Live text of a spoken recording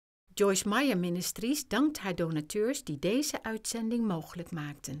Joyce Meyer Ministries dankt haar donateurs die deze uitzending mogelijk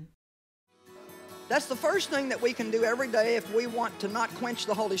maakten. That's the first thing that we can do every day if we want to not quench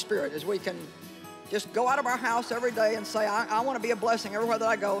the Holy Spirit, is we can just go out of our house every day and say, I want to be a blessing everywhere that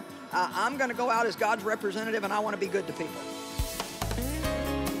I go. I'm going to go out as God's representative and I want to be good to people.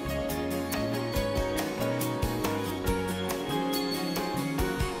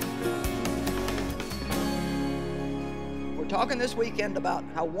 We're talking this weekend about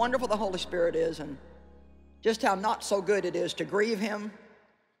how wonderful the Holy Spirit is and just how not so good it is to grieve Him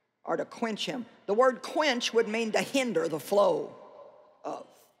or to quench Him. The word quench would mean to hinder the flow of.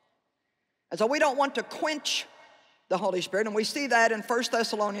 And so we don't want to quench the Holy Spirit, and we see that in 1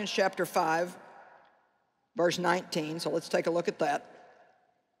 Thessalonians chapter 5, verse 19. So let's take a look at that.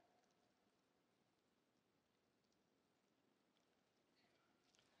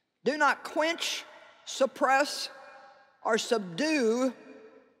 Do not quench, suppress, or subdue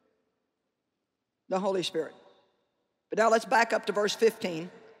the Holy Spirit. But now let's back up to verse 15.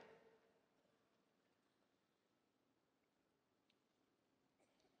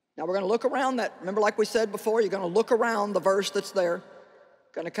 Now we're going to look around that. Remember, like we said before, you're going to look around the verse that's there.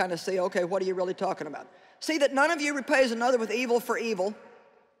 Going to kind of see, okay, what are you really talking about? See that none of you repays another with evil for evil,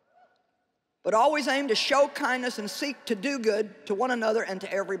 but always aim to show kindness and seek to do good to one another and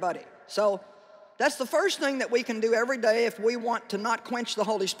to everybody. So that's the first thing that we can do every day if we want to not quench the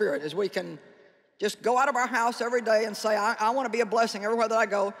Holy Spirit, is we can just go out of our house every day and say, I want to be a blessing everywhere that I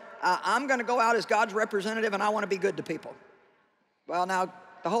go. I'm going to go out as God's representative and I want to be good to people. Well, now,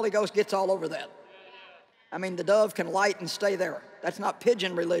 the Holy Ghost gets all over that. I mean, the dove can light and stay there. That's not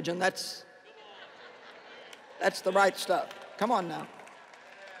pigeon religion. That's the right stuff. Come on now.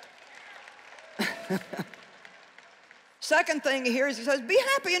 Second thing here is he says, be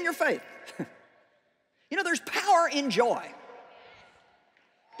happy in your faith. You know, there's power in joy.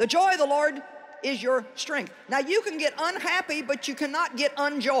 The joy of the Lord is your strength. Now, you can get unhappy, but you cannot get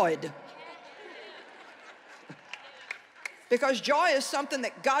unjoyed. Because joy is something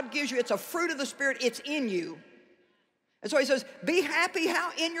that God gives you. It's a fruit of the Spirit. It's in you. And so he says, be happy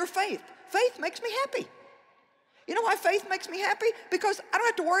how? In your faith. Faith makes me happy. You know why faith makes me happy? Because I don't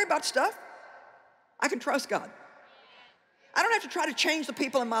have to worry about stuff. I can trust God. I don't have to try to change the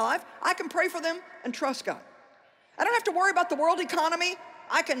people in my life. I can pray for them and trust God. I don't have to worry about the world economy.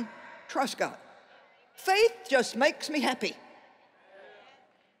 I can trust God. Faith just makes me happy.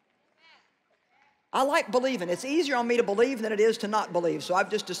 I like believing. It's easier on me to believe than it is to not believe, so I've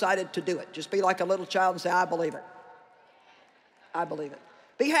just decided to do it. Just be like a little child and say, I believe it. I believe it.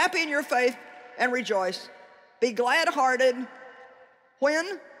 Be happy in your faith and rejoice. Be glad-hearted.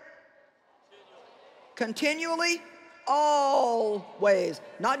 When? Continually, always.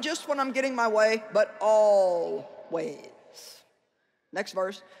 Not just when I'm getting my way, but always. Next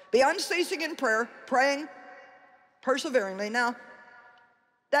verse. Be unceasing in prayer, praying perseveringly. Now,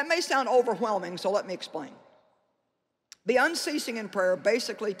 that may sound overwhelming, so let me explain. Be unceasing in prayer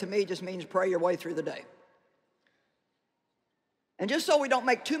basically to me just means pray your way through the day. And just so we don't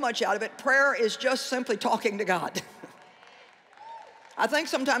make too much out of it, prayer is just simply talking to God. I think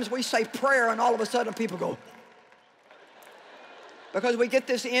sometimes we say prayer and all of a sudden people go, because we get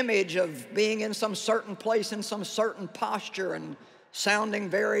this image of being in some certain place, in some certain posture and sounding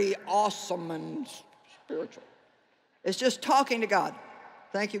very awesome and spiritual. It's just talking to God.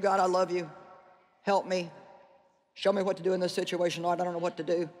 Thank you, God, I love you. Help me. Show me what to do in this situation. Lord, I don't know what to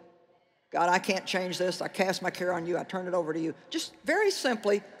do. God, I can't change this. I cast my care on you. I turn it over to you. Just very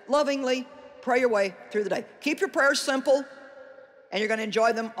simply, lovingly, pray your way through the day. Keep your prayers simple, and you're going to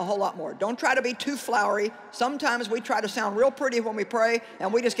enjoy them a whole lot more. Don't try to be too flowery. Sometimes we try to sound real pretty when we pray,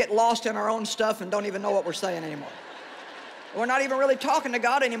 and we just get lost in our own stuff and don't even know what we're saying anymore. We're not even really talking to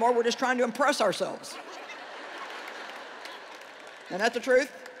God anymore. We're just trying to impress ourselves. Isn't that the truth?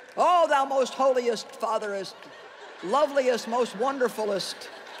 Oh, thou most holiest, fatherest, loveliest, most wonderfulest,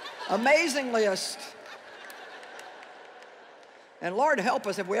 amazingliest. And Lord help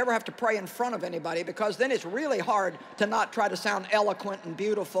us if we ever have to pray in front of anybody, because then it's really hard to not try to sound eloquent and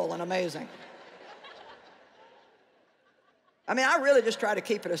beautiful and amazing. I mean, I really just try to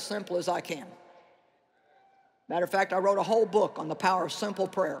keep it as simple as I can. Matter of fact, I wrote a whole book on the power of simple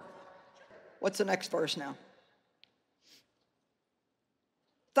prayer. What's the next verse now?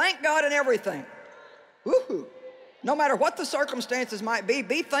 Thank God in everything. Woo-hoo. No matter what the circumstances might be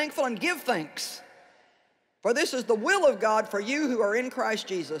thankful and give thanks. For this is the will of God for you who are in Christ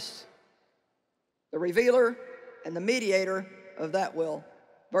Jesus, the revealer and the mediator of that will.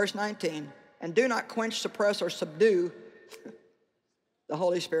 Verse 19, and do not quench, suppress, or subdue the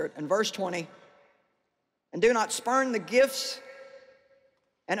Holy Spirit. And verse 20, and do not spurn the gifts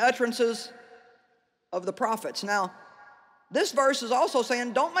and utterances of the prophets. Now, this verse is also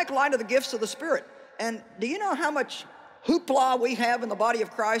saying, don't make light of the gifts of the Spirit. And do you know how much hoopla we have in the body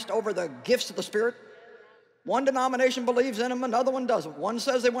of Christ over the gifts of the Spirit? One denomination believes in them, another one doesn't. One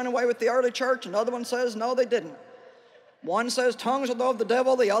says they went away with the early church, another one says, no, they didn't. One says tongues are of the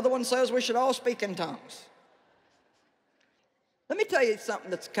devil, the other one says we should all speak in tongues. Let me tell you something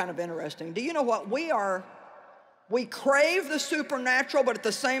that's kind of interesting. Do you know what? We crave the supernatural, but at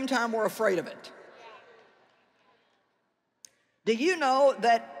the same time we're afraid of it. Do you know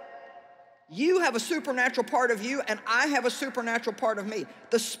that you have a supernatural part of you and I have a supernatural part of me?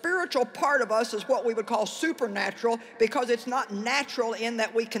 The spiritual part of us is what we would call supernatural because it's not natural in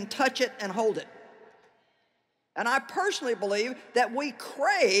that we can touch it and hold it. And I personally believe that we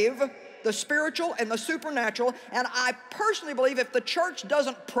crave the spiritual and the supernatural, and I personally believe if the church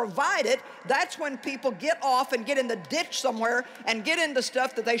doesn't provide it, that's when people get off and get in the ditch somewhere and get into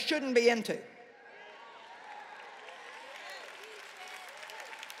stuff that they shouldn't be into.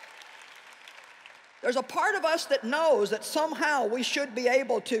 There's a part of us that knows that somehow we should be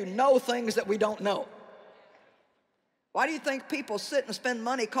able to know things that we don't know. Why do you think people sit and spend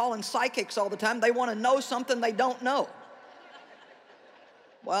money calling psychics all the time? They want to know something they don't know.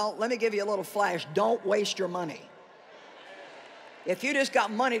 Well, let me give you a little flash. Don't waste your money. If you just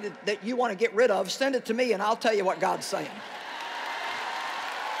got money that you want to get rid of, send it to me and I'll tell you what God's saying.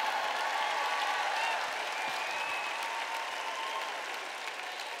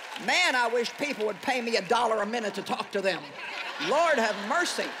 Man, I wish people would pay me $1 a minute to talk to them. Lord have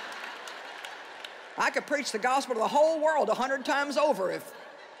mercy. I could preach the gospel to the whole world 100 times over if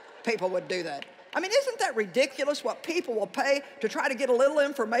people would do that. I mean, isn't that ridiculous what people will pay to try to get a little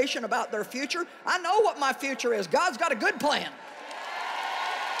information about their future? I know what my future is. God's got a good plan.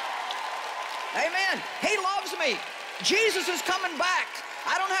 Amen. He loves me. Jesus is coming back.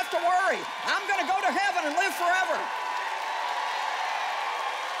 I don't have to worry. I'm going to go to heaven and live forever.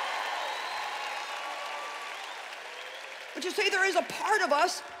 But you see, there is a part of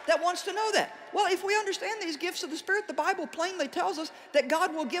us that wants to know that. Well, if we understand these gifts of the Spirit, the Bible plainly tells us that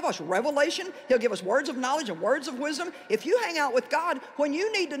God will give us revelation. He'll give us words of knowledge and words of wisdom. If you hang out with God, when you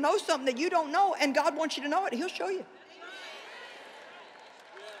need to know something that you don't know and God wants you to know it, He'll show you.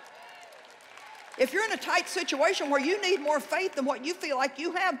 If you're in a tight situation where you need more faith than what you feel like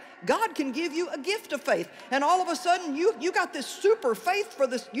you have, God can give you a gift of faith. And all of a sudden, you got this super faith for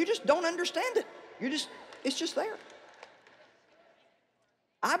this. You just don't understand it. It's just there.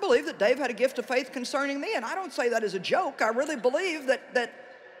 I believe that Dave had a gift of faith concerning me, and I don't say that as a joke. I really believe that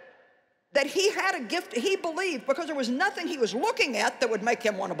he had a gift. He believed because there was nothing he was looking at that would make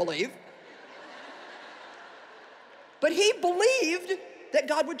him want to believe. But he believed that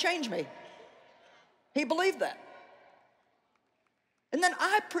God would change me. He believed that. And then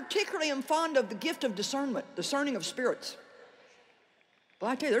I particularly am fond of the gift of discernment, discerning of spirits. But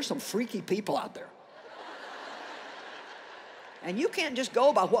I tell you, there's some freaky people out there. And you can't just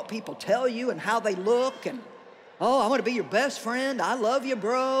go by what people tell you and how they look and, oh, I want to be your best friend. I love you,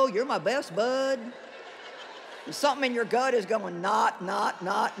 bro. You're my best bud. And something in your gut is going, not.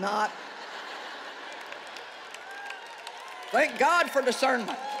 Thank God for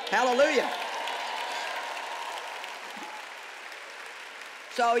discernment. Hallelujah.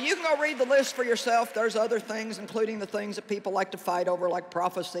 So you can go read the list for yourself. There's other things, including the things that people like to fight over, like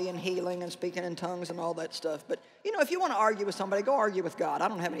prophecy and healing and speaking in tongues and all that stuff. But, you know, if you want to argue with somebody, go argue with God. I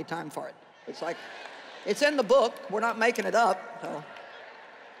don't have any time for it. It's like, it's in the book. We're not making it up. So.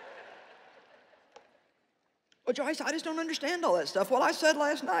 Well, Joyce, I just don't understand all that stuff. Well, I said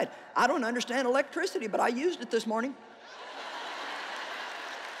last night, I don't understand electricity, but I used it this morning.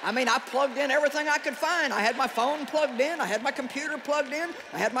 I mean, I plugged in everything I could find. I had my phone plugged in. I had my computer plugged in.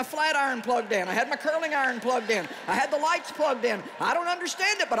 I had my flat iron plugged in. I had my curling iron plugged in. I had the lights plugged in. I don't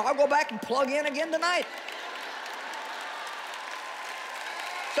understand it, but I'll go back and plug in again tonight.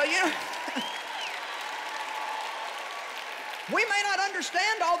 So, you know, we may not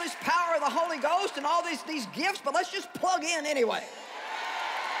understand all this power of the Holy Ghost and all these gifts, but let's just plug in anyway.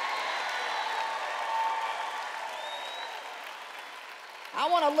 I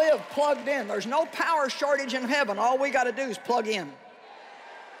want to live plugged in. There's no power shortage in heaven. All we got to do is plug in.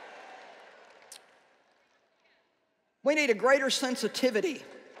 We need a greater sensitivity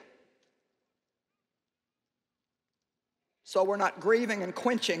so we're not grieving and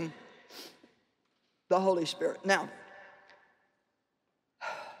quenching the Holy Spirit. Now,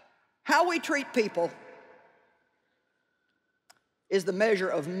 how we treat people is the measure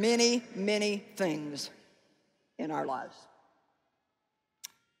of many, many things in our lives.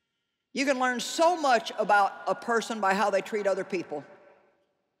 You can learn so much about a person by how they treat other people.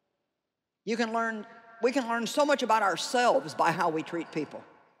 We can learn so much about ourselves by how we treat people.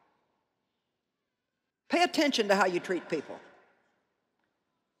 Pay attention to how you treat people.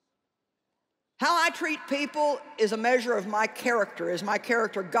 How I treat people is a measure of my character. Is my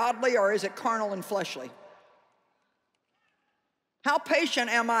character godly or is it carnal and fleshly? How patient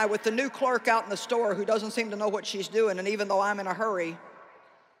am I with the new clerk out in the store who doesn't seem to know what she's doing, and even though I'm in a hurry,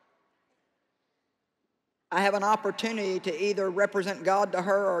 I have an opportunity to either represent God to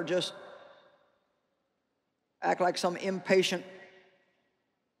her or just act like some impatient,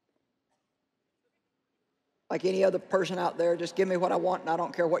 like any other person out there, just give me what I want and I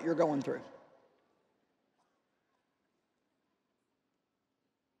don't care what you're going through.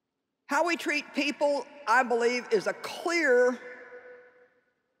 How we treat people, I believe, is a clear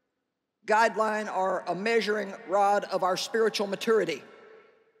guideline or a measuring rod of our spiritual maturity.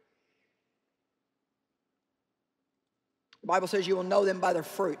 The Bible says you will know them by their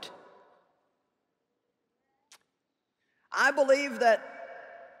fruit. I believe that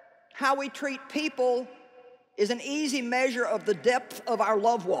how we treat people is an easy measure of the depth of our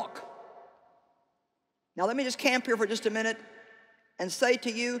love walk. Now let me just camp here for just a minute and say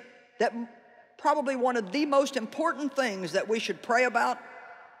to you that probably one of the most important things that we should pray about,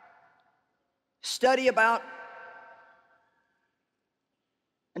 study about,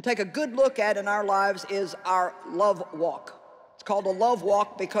 and take a good look at in our lives is our love walk. It's called a love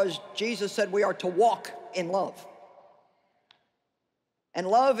walk because Jesus said we are to walk in love. And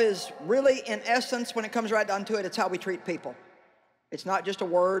love is really, in essence, when it comes right down to it, it's how we treat people. It's not just a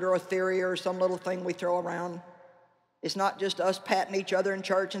word or a theory or some little thing we throw around. It's not just us patting each other in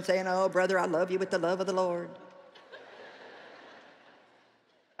church and saying, oh, brother, I love you with the love of the Lord.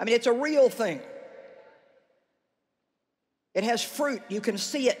 I mean, it's a real thing. It has fruit. You can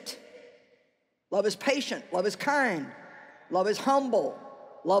see it. Love is patient. Love is kind. Love is humble.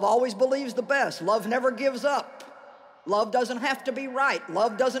 Love always believes the best. Love never gives up. Love doesn't have to be right.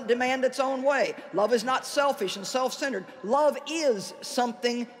 Love doesn't demand its own way. Love is not selfish and self-centered. Love is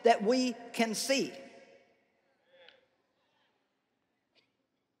something that we can see.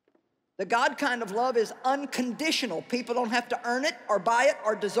 The God kind of love is unconditional. People don't have to earn it or buy it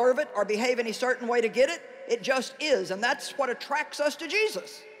or deserve it or behave any certain way to get it. It just is, and that's what attracts us to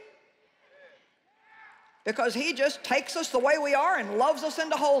Jesus. Because he just takes us the way we are and loves us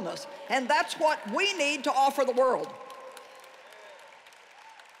into wholeness. And that's what we need to offer the world.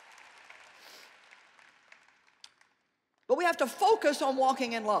 But we have to focus on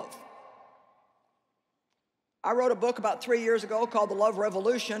walking in love. I wrote a book about 3 years ago called The Love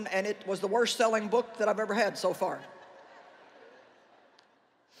Revolution, and it was the worst selling book that I've ever had so far.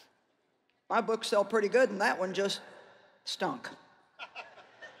 My books sell pretty good, and that one just stunk.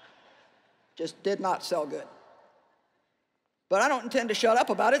 Just did not sell good. But I don't intend to shut up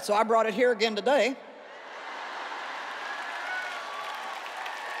about it, so I brought it here again today.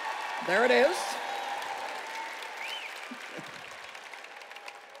 There it is.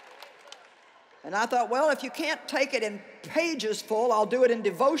 And I thought, well, if you can't take it in pages full, I'll do it in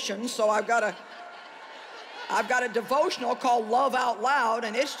devotions. So I've got a devotional called Love Out Loud,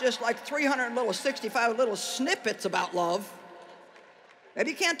 and it's just like 365 little snippets about love.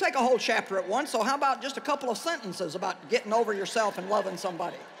 Maybe you can't take a whole chapter at once, so how about just a couple of sentences about getting over yourself and loving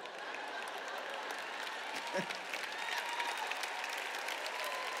somebody?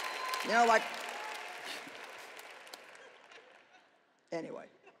 You know, like, anyway.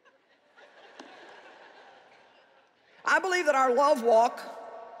 I believe that our love walk,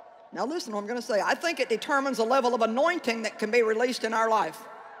 now listen to what I'm going to say, I think it determines the level of anointing that can be released in our life.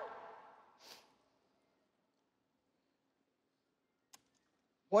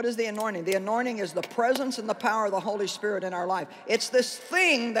 What is the anointing? The anointing is the presence and the power of the Holy Spirit in our life. It's this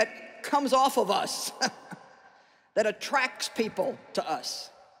thing that comes off of us that attracts people to us.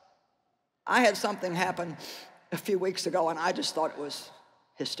 I had something happen a few weeks ago, and I just thought it was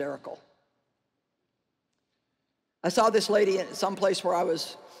hysterical. I saw this lady at some place where I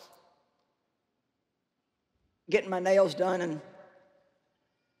was getting my nails done, and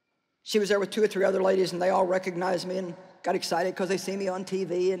she was there with 2 or 3 other ladies, and they all recognized me and got excited because they see me on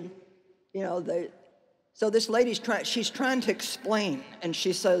TV, and you know, so this lady's she's trying to explain, and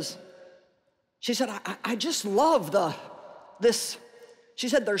she said, I just love this, she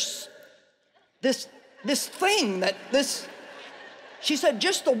said, there's this thing that she said,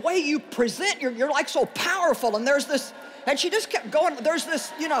 just the way you present, you're like so powerful, and there's this, and she just kept going, there's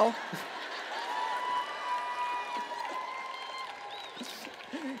this, you know.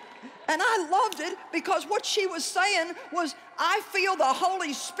 And I loved it because what she was saying was, I feel the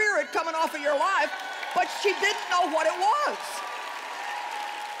Holy Spirit coming off of your life, but she didn't know what it was.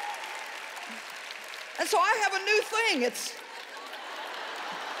 And so I have a new thing.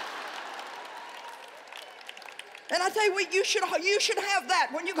 And I tell you what, you should have that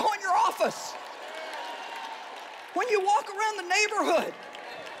when you go in your office. When you walk around the neighborhood.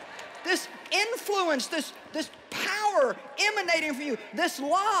 This influence, this power emanating from you, this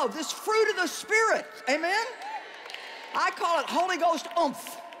love, this fruit of the Spirit. Amen? I call it Holy Ghost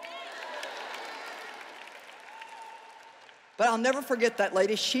oomph. But I'll never forget that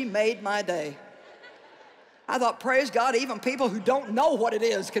lady. She made my day. I thought, praise God, even people who don't know what it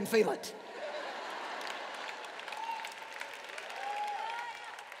is can feel it.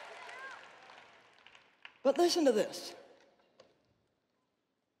 But listen to this.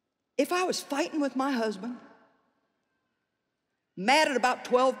 If I was fighting with my husband, mad at about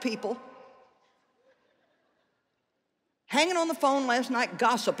 12 people, hanging on the phone last night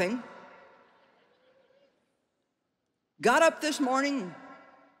gossiping, got up this morning,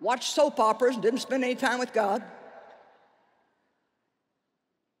 watched soap operas, and didn't spend any time with God,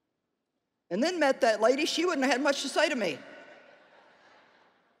 and then met that lady, she wouldn't have had much to say to me.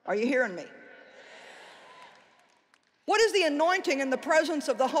 Are you hearing me? What is the anointing and the presence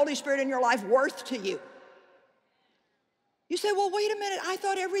of the Holy Spirit in your life worth to you? You say, well, wait a minute, I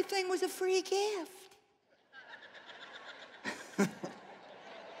thought everything was a free gift.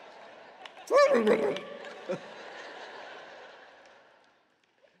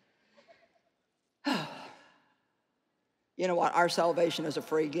 You know what? Our salvation is a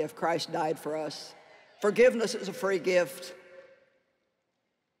free gift. Christ died for us. Forgiveness is a free gift.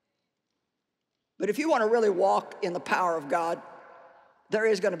 But if you want to really walk in the power of God, there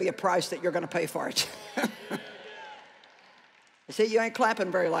is going to be a price that you're going to pay for it. See, you ain't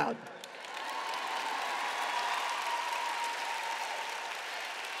clapping very loud.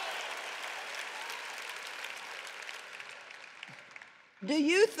 Do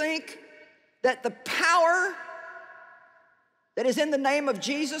you think that the power that is in the name of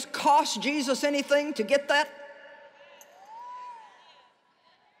Jesus cost Jesus anything to get that?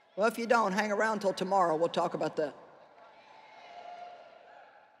 Well, if you don't, hang around till tomorrow. We'll talk about that.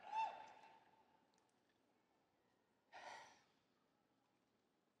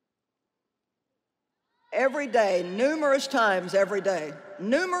 Every day, numerous times every day,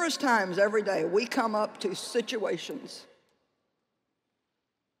 we come up to situations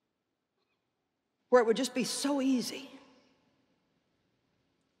where it would just be so easy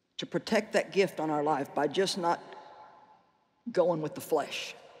to protect that gift on our life by just not going with the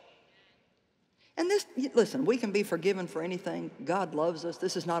flesh. And this, listen, we can be forgiven for anything. God loves us.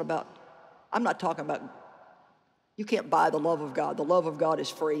 This is not about, I'm not talking about, you can't buy the love of God. The love of God is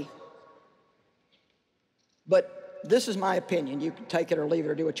free. But this is my opinion. You can take it or leave it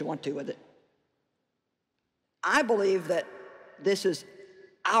or do what you want to with it. I believe that this is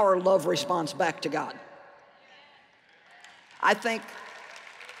our love response back to God. I think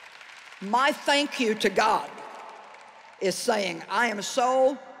my thank you to God is saying, I am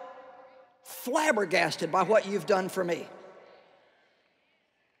so flabbergasted by what you've done for me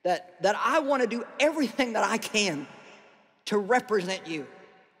that I want to do everything that I can to represent you.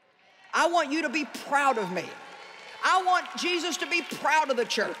 I want you to be proud of me. I want Jesus to be proud of the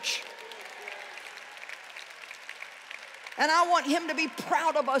church. And I want him to be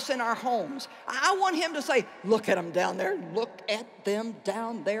proud of us in our homes. I want him to say, look at them down there. Look at them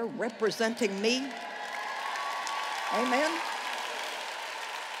down there representing me. Amen.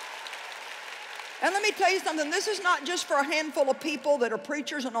 And let me tell you something, this is not just for a handful of people that are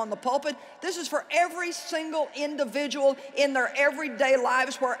preachers and on the pulpit. This is for every single individual in their everyday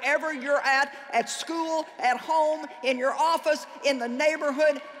lives, wherever you're at school, at home, in your office, in the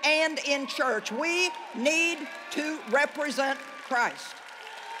neighborhood, and in church. We need to represent Christ.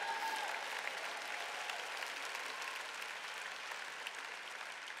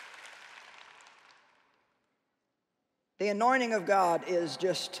 The anointing of God is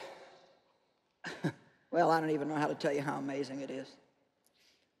just, well, I don't even know how to tell you how amazing it is.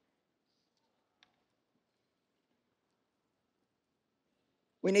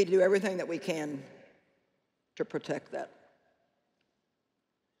 We need to do everything that we can to protect that.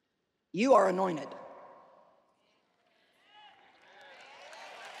 You are anointed.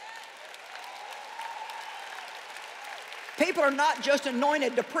 People are not just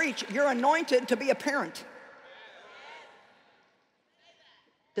anointed to preach, you're anointed to be a parent.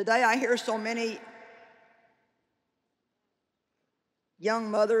 Today I hear so many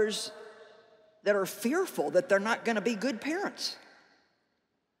young mothers that are fearful that they're not going to be good parents.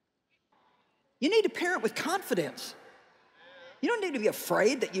 You need to parent with confidence. You don't need to be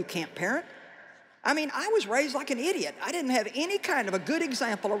afraid that you can't parent. I mean, I was raised like an idiot. I didn't have any kind of a good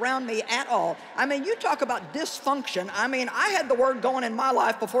example around me at all. I mean, you talk about dysfunction. I mean, I had the word going in my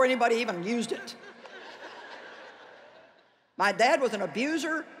life before anybody even used it. My dad was an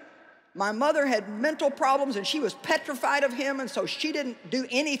abuser. My mother had mental problems, and she was petrified of him, and so she didn't do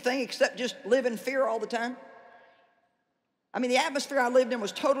anything except just live in fear all the time. I mean, the atmosphere I lived in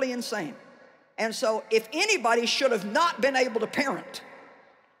was totally insane. And so if anybody should have not been able to parent,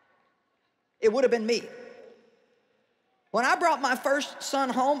 it would have been me. When I brought my first son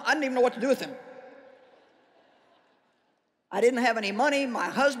home, I didn't even know what to do with him. I didn't have any money. My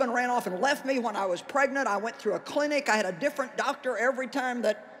husband ran off and left me when I was pregnant. I went through a clinic. I had a different doctor every time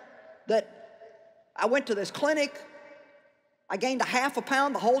that I went to this clinic. I gained a half a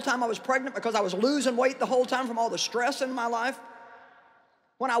pound the whole time I was pregnant because I was losing weight the whole time from all the stress in my life.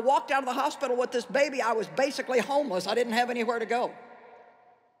 When I walked out of the hospital with this baby, I was basically homeless. I didn't have anywhere to go.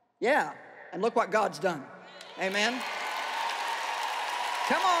 Yeah, and look what God's done. Amen.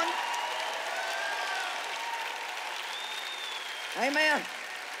 Come on. Amen.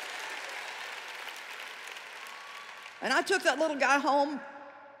 And I took that little guy home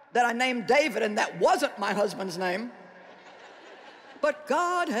that I named David, and that wasn't my husband's name. But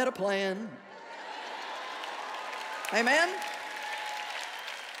God had a plan. Amen?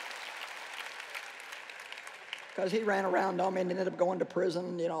 Because he ran around on me and ended up going to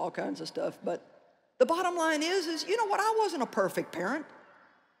prison, you know, all kinds of stuff. But the bottom line is, you know what, I wasn't a perfect parent.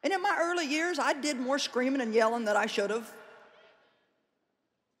 And in my early years, I did more screaming and yelling than I should have.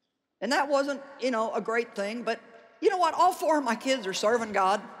 And that wasn't, you know, a great thing. But you know what, all 4 of my kids are serving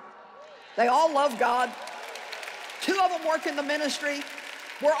God. They all love God. 2 of them work in the ministry.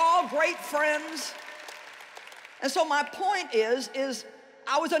 We're all great friends. And so my point is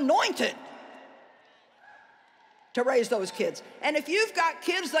I was anointed to raise those kids. And if you've got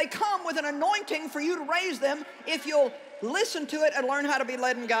kids, they come with an anointing for you to raise them if you'll listen to it and learn how to be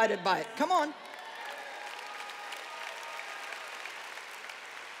led and guided by it. Come on.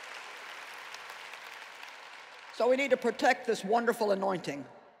 So we need to protect this wonderful anointing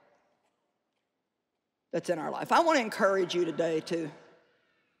that's in our life. I want to encourage you today to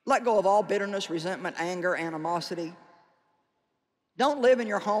let go of all bitterness, resentment, anger, animosity. Don't live in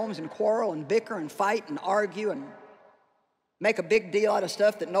your homes and quarrel and bicker and fight and argue and make a big deal out of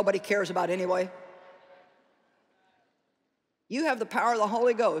stuff that nobody cares about anyway. You have the power of the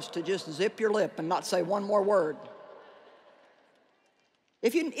Holy Ghost to just zip your lip and not say one more word.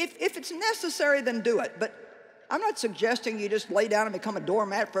 If it's necessary, then do it. But I'm not suggesting you just lay down and become a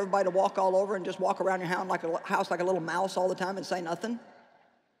doormat for everybody to walk all over and just walk around your house like a little mouse all the time and say nothing.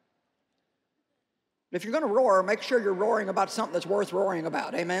 If you're going to roar, make sure you're roaring about something that's worth roaring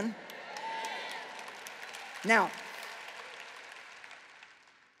about. Amen? Now,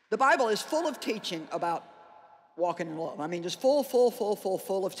 the Bible is full of teaching about walking in love. I mean, just full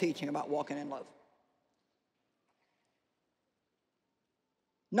of teaching about walking in love.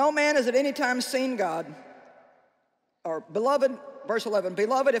 No man has at any time seen God. Or, beloved, verse 11,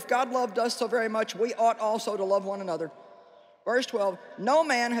 beloved, if God loved us so very much, we ought also to love one another. Verse 12, no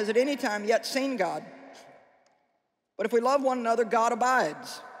man has at any time yet seen God. But if we love one another, God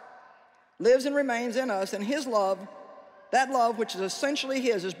abides, lives and remains in us, and his love, that love which is essentially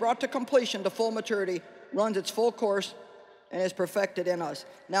his, is brought to completion, to full maturity, runs its full course, and is perfected in us.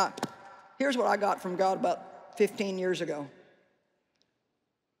 Now, here's what I got from God about 15 years ago.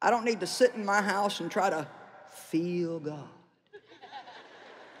 I don't need to sit in my house and try to feel God.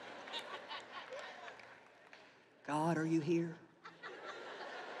 God, are you here?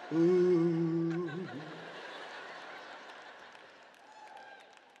 Ooh.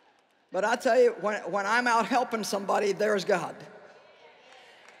 But I tell you, when I'm out helping somebody, there's God.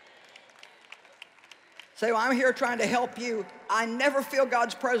 Say, well, I'm here trying to help you. I never feel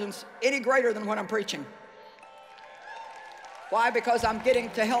God's presence any greater than when I'm preaching. Why? Because I'm getting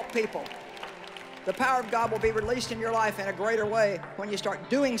to help people. The power of God will be released in your life in a greater way when you start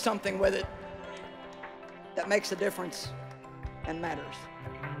doing something with it that makes a difference and matters.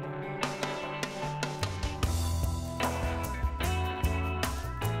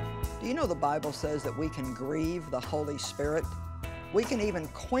 Do you know the Bible says that we can grieve the Holy Spirit? We can even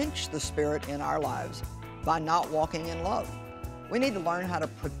quench the Spirit in our lives by not walking in love. We need to learn how to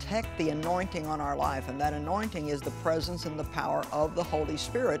protect the anointing on our life, and that anointing is the presence and the power of the Holy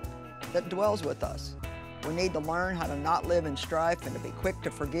Spirit that dwells with us. We need to learn how to not live in strife and to be quick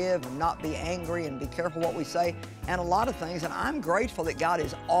to forgive and not be angry and be careful what we say and a lot of things. And I'm grateful that God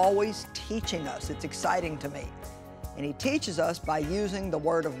is always teaching us. It's exciting to me. And He teaches us by using the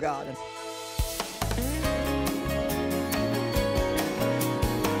Word of God.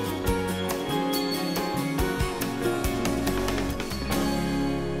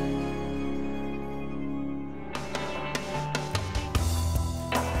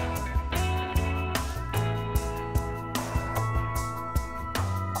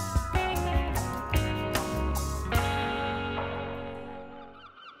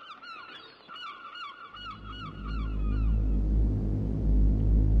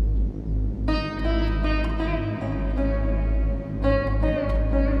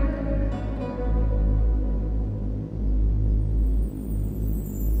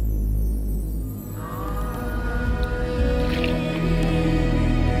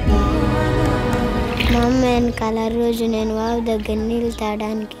 వెనకాల రోజు నేను వాగు దగ్గర నీళ్ళు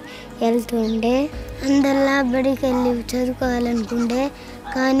తాగడానికి వెళ్తుండే. అందరిలా బడికి వెళ్ళి చదువుకోవాలనుకుంటే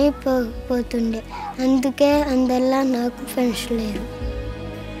కానీ పోతుండే. అందుకే అందరిలా నాకు ఫ్రెండ్స్ లేరు.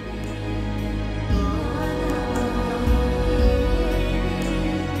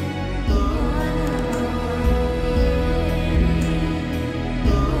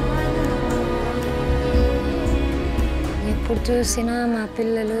 ఎప్పుడు చూసినా మా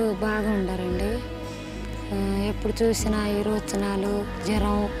పిల్లలు బాగా ఉండరండి. ఎప్పుడు చూసినా విరోచనాలు,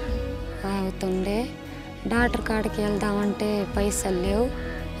 జ్వరం అవుతుండే. డాక్టర్ కాడికి వెళ్దామంటే పైసలు లేవు.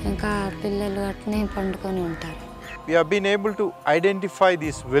 ఇంకా పిల్లలు అట్నే పండుకొని ఉంటారు. We have been able to identify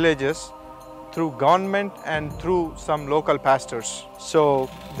these villages through government and through some local pastors. So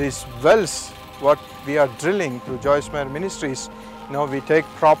these wells, what we are drilling through Joyce Meyer Ministries, we take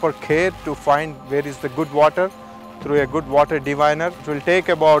proper care to find where is the good water through a good water diviner. It will take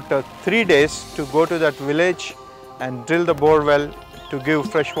about 3 days to go to that village and drill the bore well to give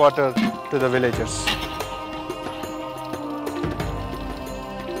fresh water to the villagers.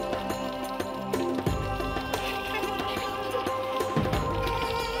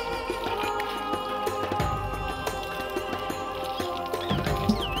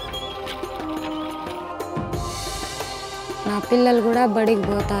 నా పిల్లలు కూడా బడికి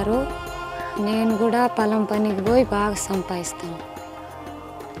పోతారు. నేను కూడా పొలం పనికి పోయి బాగా సంపాదిస్తాను.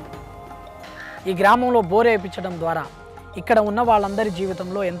 ఈ గ్రామంలో బోర్ వేయించడం ద్వారా ఇక్కడ ఉన్న వాళ్ళందరి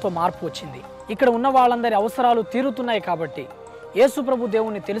జీవితంలో ఎంతో మార్పు వచ్చింది. ఇక్కడ ఉన్న వాళ్ళందరి అవసరాలు తీరుతున్నాయి కాబట్టి యేసుప్రభు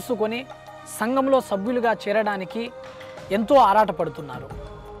దేవుని తెలుసుకొని సంఘంలో సభ్యులుగా చేరడానికి ఎంతో ఆరాటపడుతున్నారు.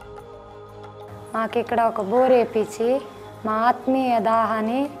 మాకు ఇక్కడ ఒక బోర్ వేయించి మా ఆత్మీయ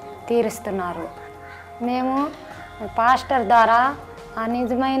దాహాన్ని తీరుస్తున్నారు. మేము పాస్టర్ ద్వారా ఆ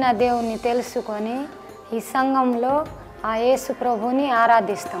నిజమైన దేవుని తెలుసుకొని ఈ సంఘంలో ఆ యేసు ప్రభుని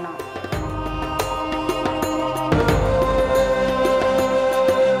ఆరాధిస్తున్నాం.